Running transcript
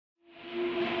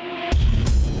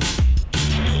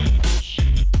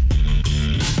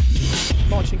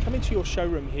to your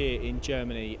showroom here in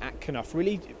Germany at KNUTH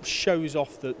really shows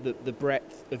off the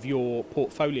breadth of your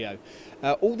portfolio.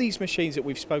 All these machines that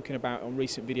we've spoken about on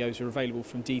recent videos are available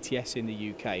from DTS in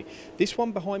the UK. This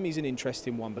one behind me is an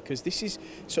interesting one because this is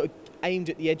sort of aimed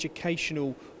at the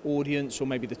educational audience or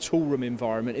maybe the toolroom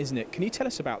environment, isn't it? Can you tell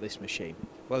us about this machine?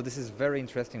 Well, this is a very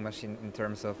interesting machine in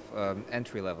terms of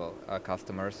entry-level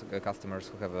customers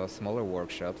who have smaller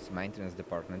workshops, maintenance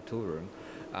department, toolroom.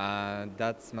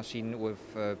 That's machine with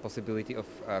possibility of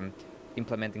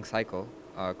implementing cycle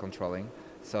controlling,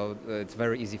 so it's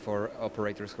very easy for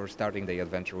operators who are starting their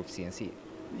adventure with CNC.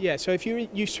 Yeah, so if you're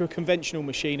used to a conventional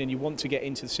machine and you want to get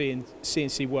into the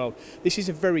CNC world, this is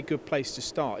a very good place to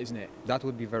start, isn't it? That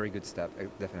would be a very good step,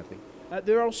 definitely.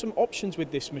 There are some options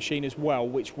with this machine as well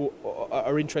which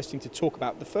are interesting to talk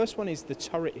about. The first one is the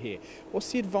turret here.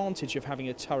 What's the advantage of having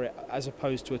a turret as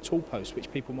opposed to a tool post, which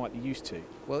people might be used to?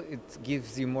 Well, it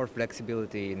gives you more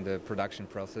flexibility in the production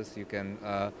process. You can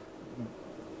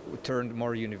turn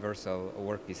more universal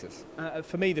workpieces.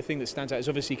 For me, the thing that stands out is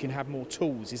obviously you can have more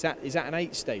tools. Is that an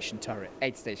 8-station turret?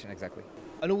 8-station, exactly.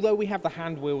 And although we have the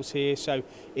hand wheels here, so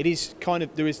it is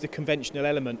there is the conventional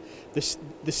element, the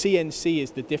CNC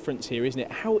is the difference here, isn't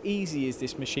it? How easy is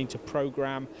this machine to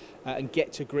program and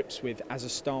get to grips with as a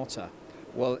starter?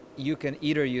 Well, you can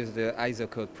either use the ISO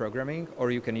code programming or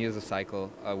you can use a cycle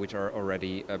which are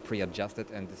already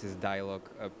pre-adjusted, and this is dialogue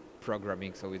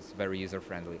programming, so it's very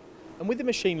user-friendly. And with a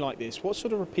machine like this, what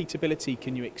sort of repeatability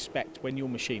can you expect when you're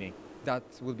machining? That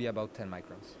will be about 10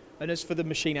 microns. And as for the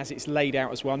machine as it's laid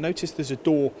out as well, notice there's a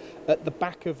door at the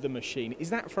back of the machine. Is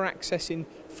that for accessing,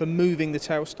 for moving the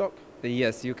tailstock?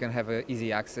 Yes, you can have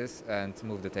easy access and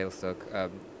move the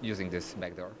tailstock using this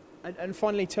back door. And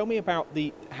finally, tell me about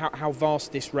how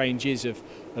vast this range is of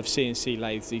CNC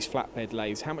lathes, these flatbed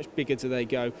lathes. How much bigger do they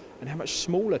go and how much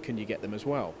smaller can you get them as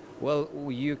well? Well,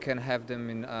 you can have them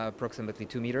in approximately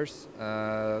 2 meters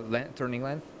turning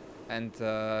length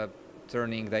and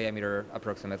turning diameter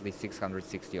approximately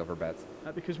 660 over bed.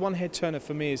 Because one head turner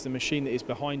for me is the machine that is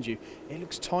behind you. It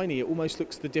looks tiny. It almost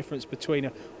looks the difference between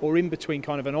in between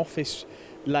kind of an office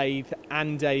lathe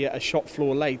and a shop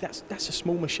floor lathe. That's a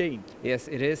small machine. Yes,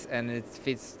 it is, and it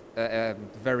fits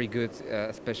very good,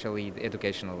 especially the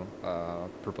educational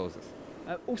purposes.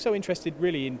 Also interested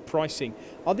really in pricing.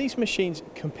 Are these machines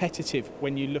competitive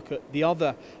when you look at the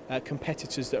other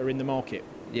competitors that are in the market?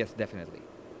 Yes, definitely.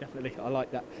 Definitely, I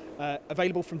like that.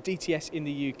 Available from DTS in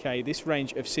the UK, this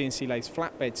range of CNC lathes,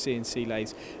 flatbed CNC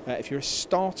lathes. If you're a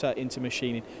starter into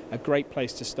machining, a great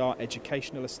place to start.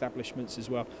 Educational establishments as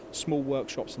well, small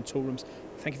workshops and tool rooms.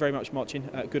 Thank you very much, Marcin.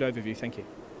 Good overview, thank you.